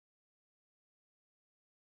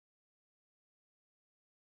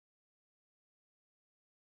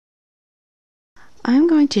I'm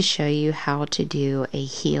going to show you how to do a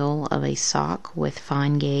heel of a sock with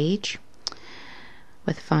fine gauge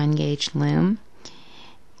loom,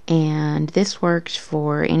 and this works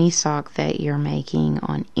for any sock that you're making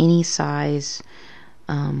on any size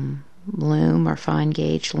loom or fine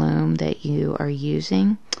gauge loom that you are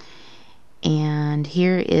using. And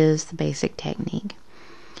here is the basic technique.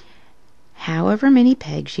 However many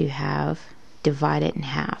pegs you have, divide it in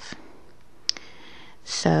half.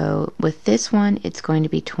 So with this one, it's going to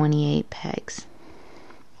be 28 pegs.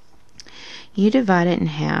 You divide it in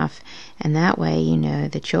half, and that way you know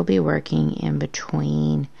that you'll be working in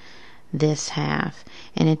between this half.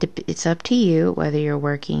 And it's up to you whether you're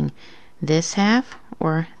working this half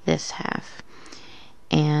or this half.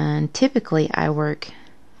 And typically I work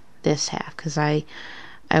this half because I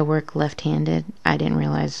work left-handed. I didn't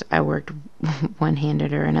realize I worked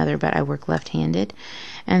one-handed or another, but I work left-handed,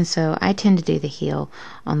 and so I tend to do the heel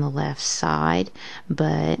on the left side.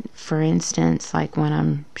 But for instance, like when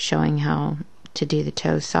I'm showing how to do the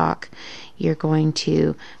toe sock, you're going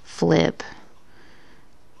to flip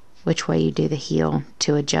which way you do the heel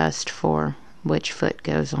to adjust for which foot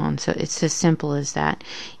goes on. So it's as simple as that.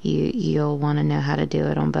 You'll want to know how to do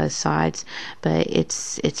it on both sides, but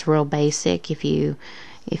it's real basic. If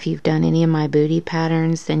you've done any of my booty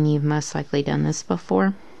patterns, then you've most likely done this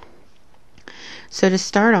before. So to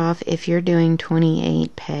start off, if you're doing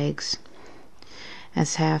 28 pegs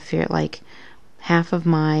as half, like half of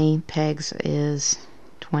my pegs is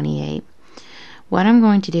 28. What I'm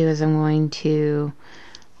going to do is I'm going to,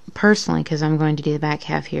 personally, because I'm going to do the back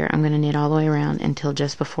half here, I'm going to knit all the way around until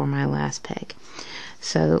just before my last peg.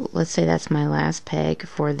 So let's say that's my last peg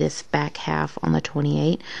for this back half on the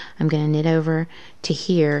 28. I'm going to knit over to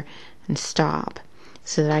here and stop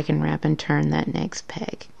so that I can wrap and turn that next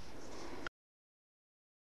peg.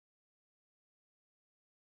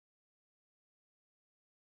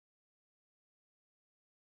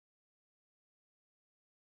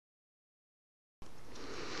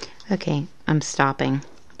 Okay, I'm stopping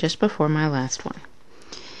just before my last one.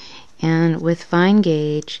 And with fine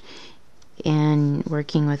gauge and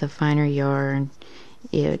working with a finer yarn,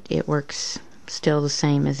 it works still the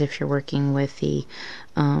same as if you're working with the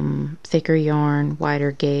thicker yarn,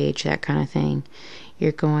 wider gauge, that kind of thing.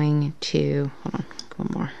 You're going to, hold on, one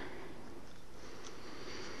more.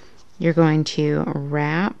 You're going to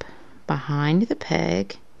wrap behind the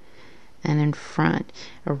peg and in front,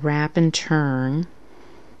 a wrap and turn.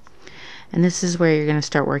 And this is where you're going to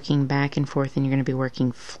start working back and forth, and you're going to be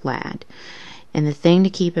working flat. And the thing to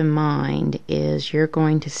keep in mind is you're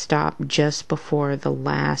going to stop just before the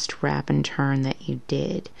last wrap and turn that you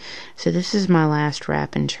did. So this is my last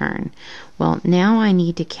wrap and turn. Well, now I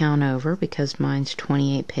need to count over because mine's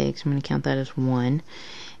 28 pegs. I'm going to count that as 1.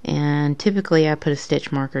 And typically I put a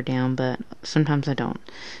stitch marker down, but sometimes I don't.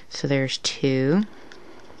 So there's 2,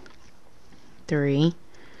 3,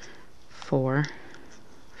 4,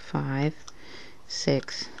 5,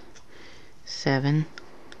 6, 7,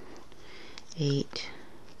 8,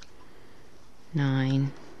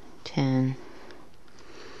 9, 10,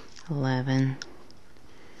 11,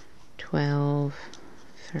 12,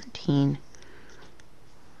 13,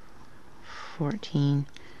 14,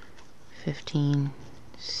 15,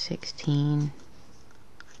 16,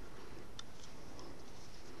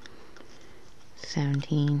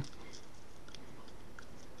 17,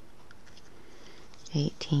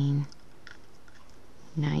 18,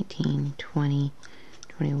 19, 20,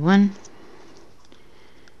 21,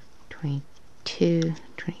 22,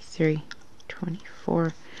 23,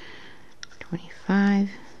 24, 25,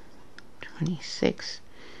 26,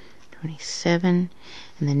 27,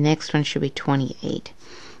 and the next one should be 28.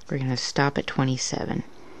 We're going to stop at 27.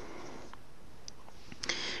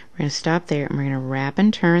 We're going to stop there, and we're going to wrap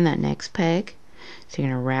and turn that next peg. So you're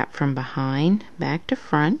going to wrap from behind back to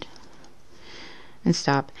front and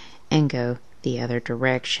stop and go the other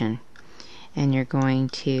direction. And you're going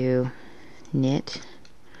to knit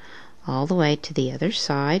all the way to the other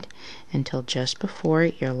side until just before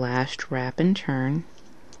your last wrap and turn.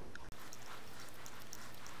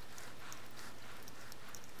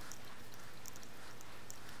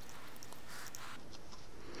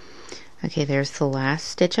 Okay, there's the last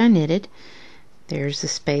stitch I knitted. There's the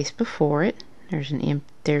space before it. There's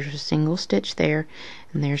a single stitch there,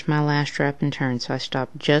 and there's my last wrap and turn. So I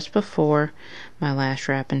stopped just before my last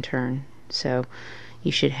wrap and turn. So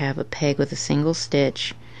you should have a peg with a single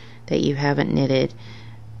stitch that you haven't knitted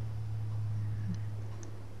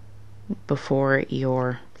before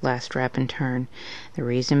your last wrap and turn. The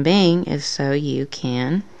reason being is so you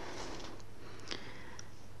can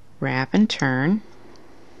wrap and turn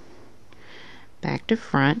back to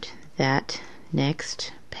front. That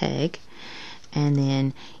next peg, and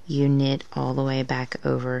then you knit all the way back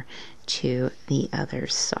over to the other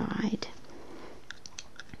side.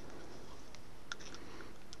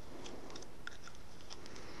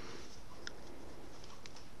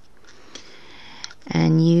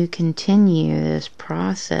 And you continue this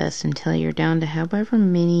process until you're down to however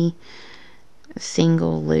many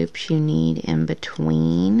single loops you need in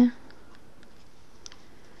between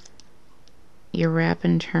your wrap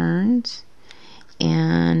and turns.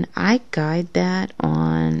 And I guide that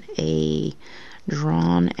on a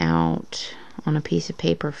drawn out on a piece of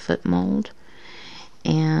paper foot mold,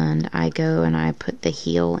 and I go and I put the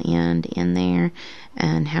heel end in there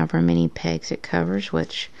and however many pegs it covers,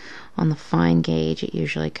 which on the fine gauge it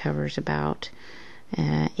usually covers about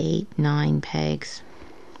 8-9 pegs,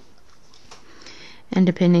 and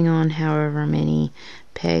depending on however many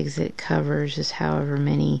pegs it covers is however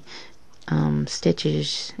many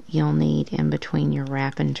stitches you'll need in between your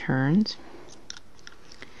wrap and turns.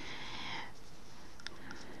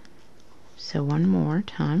 So one more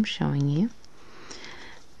time showing you.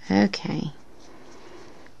 Okay,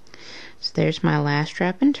 so there's my last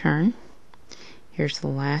wrap and turn. Here's the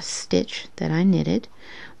last stitch that I knitted,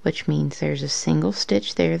 which means there's a single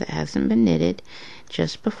stitch there that hasn't been knitted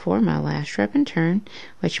just before my last wrap and turn,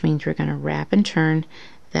 which means we're going to wrap and turn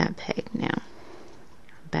that peg now.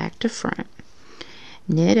 Back to front.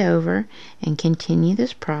 Knit over and continue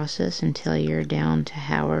this process until you're down to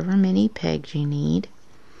however many pegs you need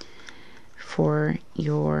for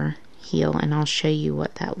your heel, and I'll show you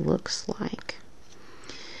what that looks like.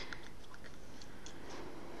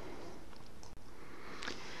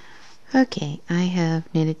 Okay, I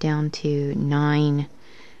have knitted down to 9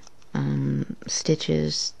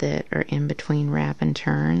 stitches that are in between wrap and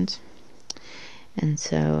turns, and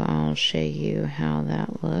so I'll show you how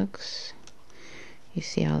that looks. You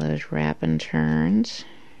see all those wrap and turns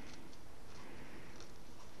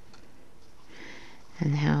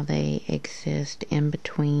and how they exist in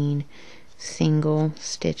between single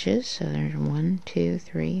stitches. So there's 1, 2,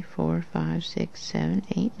 3, 4, 5, 6, 7,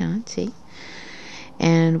 8, 9. See?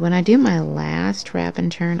 And when I do my last wrap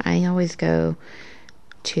and turn, I always go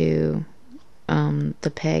to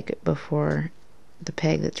the peg before the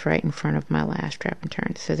peg that's right in front of my last wrap and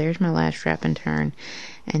turn. So there's my last wrap and turn,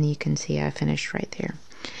 and you can see I finished right there.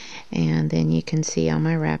 And then you can see all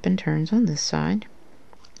my wrap and turns on this side.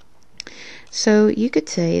 So you could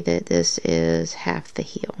say that this is half the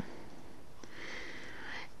heel.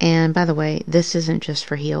 And by the way, this isn't just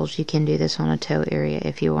for heels. You can do this on a toe area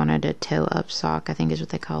if you wanted a toe up sock, I think is what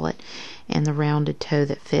they call it, and the rounded toe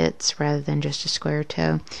that fits rather than just a square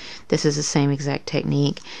toe. This is the same exact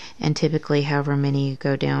technique, and typically however many you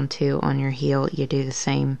go down to on your heel, you do the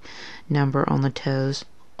same number on the toes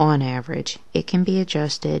on average. It can be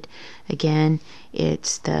adjusted. Again,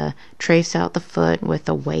 it's the trace out the foot with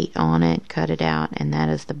the weight on it, cut it out, and that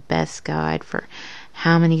is the best guide for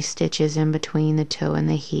how many stitches in between the toe and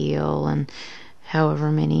the heel, and however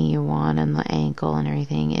many you want, and the ankle and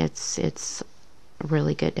everything. It's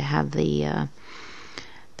really good to have the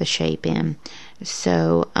shape in.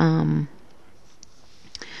 So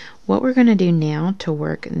what we're going to do now to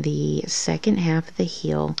work the second half of the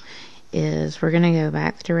heel is we're going to go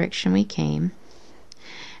back the direction we came,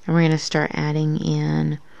 and we're going to start adding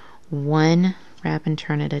in 1 wrap and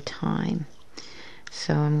turn at a time.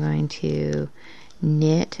 So I'm going to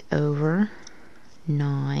knit over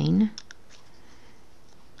 9,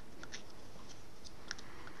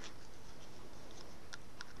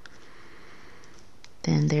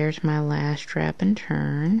 then there's my last wrap and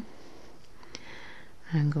turn.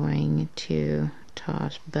 I'm going to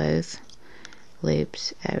toss both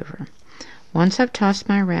loops over. Once I've tossed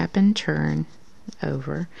my wrap and turn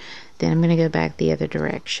over, then I'm going to go back the other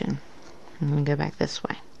direction. I'm going to go back this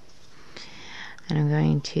way. And I'm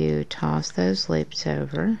going to toss those loops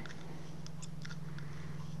over.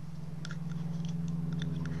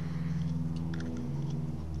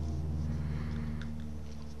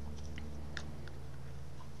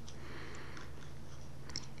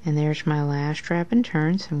 And there's my last wrap and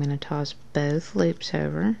turn, so I'm going to toss both loops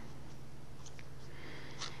over.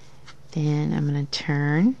 Then I'm going to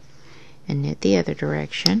turn and knit the other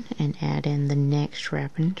direction and add in the next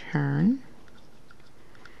wrap and turn.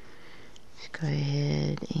 Just go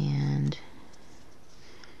ahead and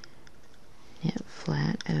knit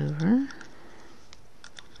flat over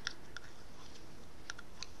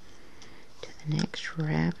to the next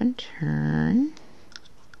wrap and turn.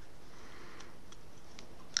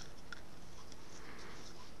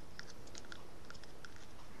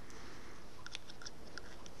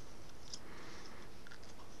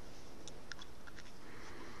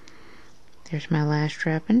 There's my last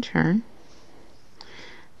wrap and turn.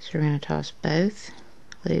 So we're going to toss both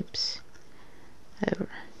loops over.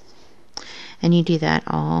 And you do that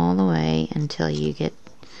all the way until you get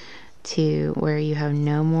to where you have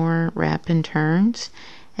no more wrap and turns.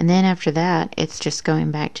 And then after that, it's just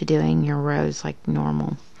going back to doing your rows like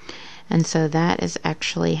normal. And so that is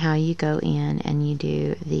actually how you go in and you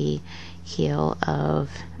do the heel of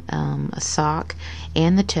a sock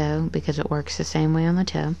and the toe, because it works the same way on the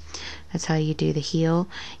toe. That's how you do the heel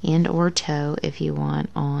and or toe if you want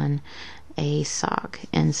on a sock.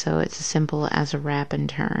 And so it's as simple as a wrap and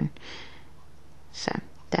turn. So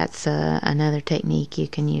that's another technique you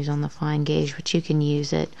can use on the fine gauge, but you can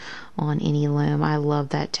use it on any loom. I love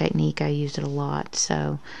that technique. I use it a lot.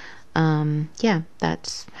 So yeah,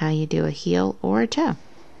 that's how you do a heel or a toe.